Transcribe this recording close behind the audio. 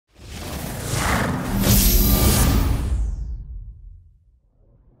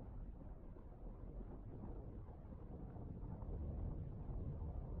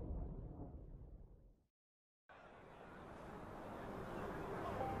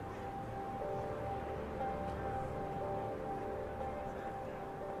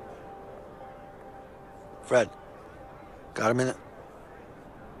Fred, got a minute?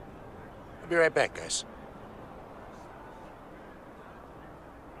 I'll be right back, guys.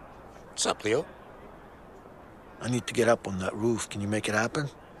 What's up, Leo? I need to get up on that roof. Can you make it happen?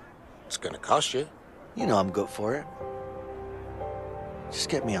 It's gonna cost you. You know I'm good for it. Just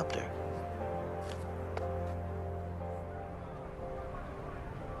get me up there.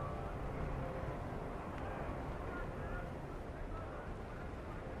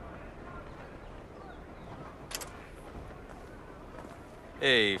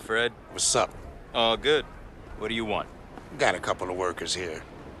 Hey, Fred. What's up? All good. What do you want? Got a couple of workers here.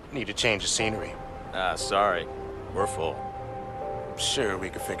 Need to change the scenery. Sorry. We're full. I'm sure we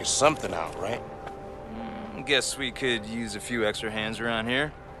could figure something out, right? Guess we could use a few extra hands around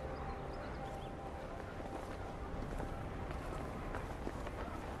here.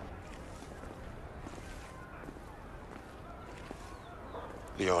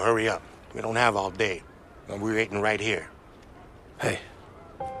 Leo, hurry up. We don't have all day. And we're waiting right here. Hey,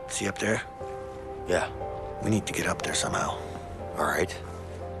 see up there? Yeah, We need to get up there somehow. all right.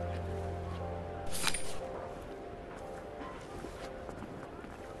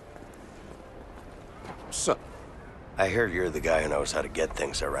 What's up? I hear you're the guy who knows how to get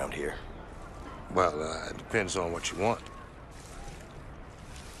things around here. Well, it depends on what you want.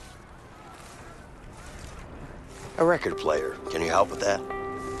 A record player. Can you help with that?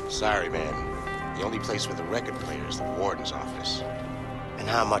 Sorry, man. The only place with a record player is the warden's office. And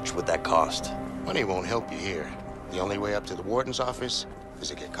how much would that cost? Money won't help you here. The only way up to the warden's office is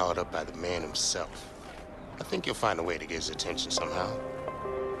to get called up by the man himself. I think you'll find a way to get his attention somehow.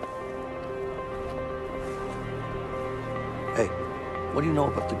 Hey, what do you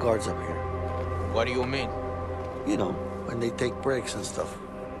know about the guards up here? What do you mean? You know, when they take breaks and stuff.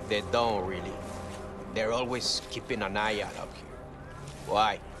 They don't really. They're always keeping an eye out up here.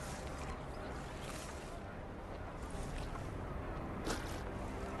 Why?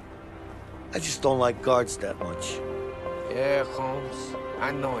 I just don't like guards that much. Yeah, Holmes.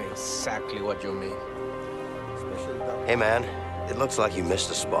 I know exactly what you mean. Especially down Hey, man, it looks like you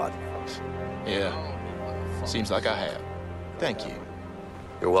missed a spot. Yeah, seems like I have. Thank you.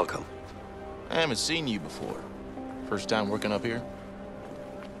 You're welcome. I haven't seen you before. First time working up here?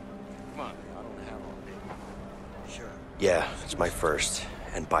 Come on, I don't have all day. Sure. Yeah, it's my first.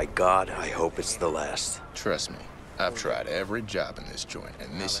 And by God, I hope it's the last. Trust me, I've tried every job in this joint,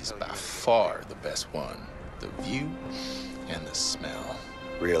 and this is by far the best one. The view and the smell.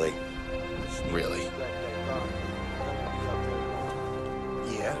 Really? Really.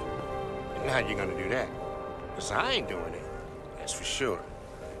 Yeah? And how you gonna do that? Because I ain't doing it. That's for sure.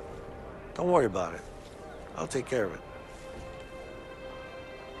 Don't worry about it. I'll take care of it.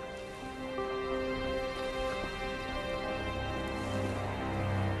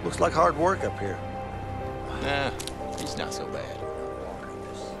 Looks like hard work up here. Nah, he's not so bad.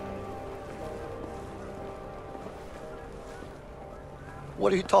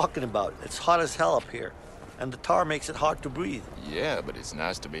 What are you talking about? It's hot as hell up here. And the tar makes it hard to breathe. Yeah, but it's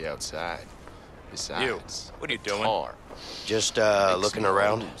nice to be outside. Besides, what are you the doing? tar Just, makes looking me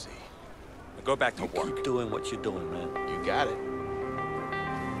around. woozy. Go back to work. Keep doing what you're doing, man. You got it.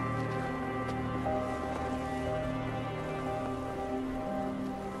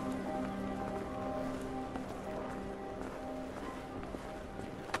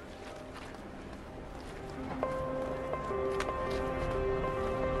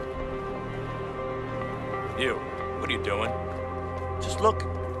 You, what are you doing? Just look.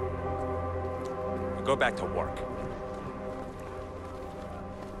 Go back to work.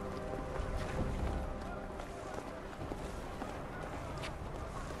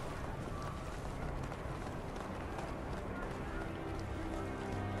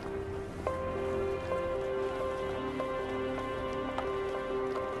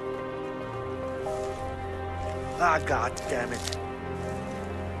 Ah, God damn it.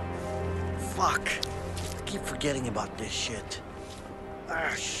 Fuck. I keep forgetting about this shit.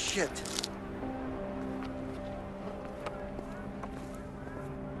 Ah, shit.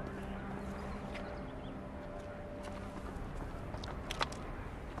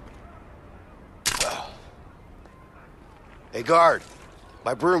 Hey, guard.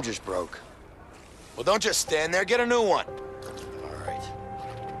 My broom just broke. Well, don't just stand there. Get a new one. All right.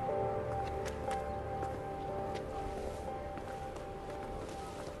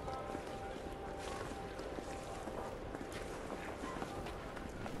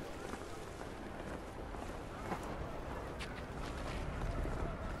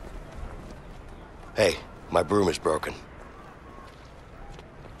 Hey, my broom is broken.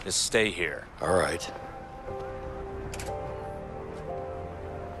 Just stay here. All right.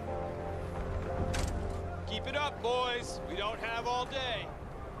 Guess we don't have all day.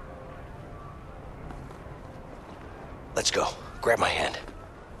 Let's go. Grab my hand.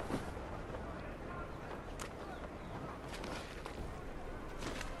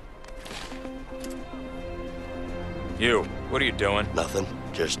 You, what are you doing? Nothing.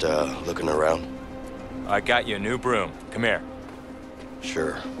 Just, looking around. I got you a new broom. Come here.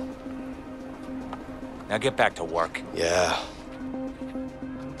 Sure. Now get back to work. Yeah.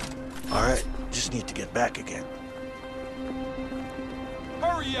 All right, just need to get back again.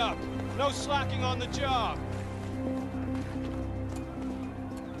 Hurry up! No slacking on the job.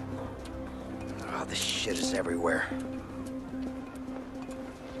 Oh, this shit is everywhere.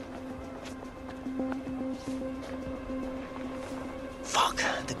 Fuck,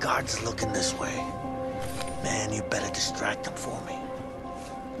 the guard's looking this way. Man, you better distract him for me.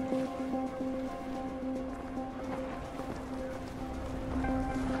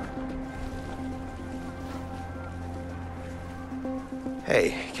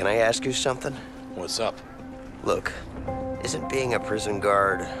 Hey, can I ask you something? What's up? Look, isn't being a prison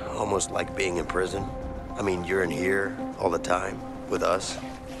guard almost like being in prison? I mean, you're in here all the time with us.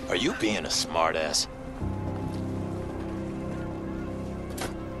 Are you being a smartass?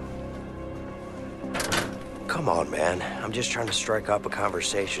 Come on, man. I'm just trying to strike up a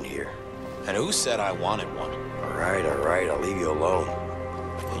conversation here. And who said I wanted one? All right, I'll leave you alone.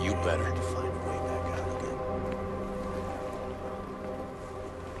 Yeah, you better. To find a way back out again.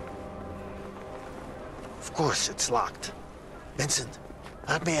 Of course, it's locked. Vincent,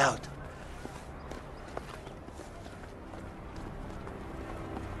 help me out.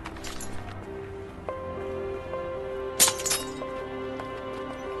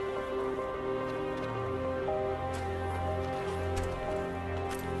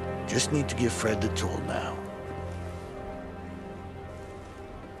 Just need to give Fred the tool now.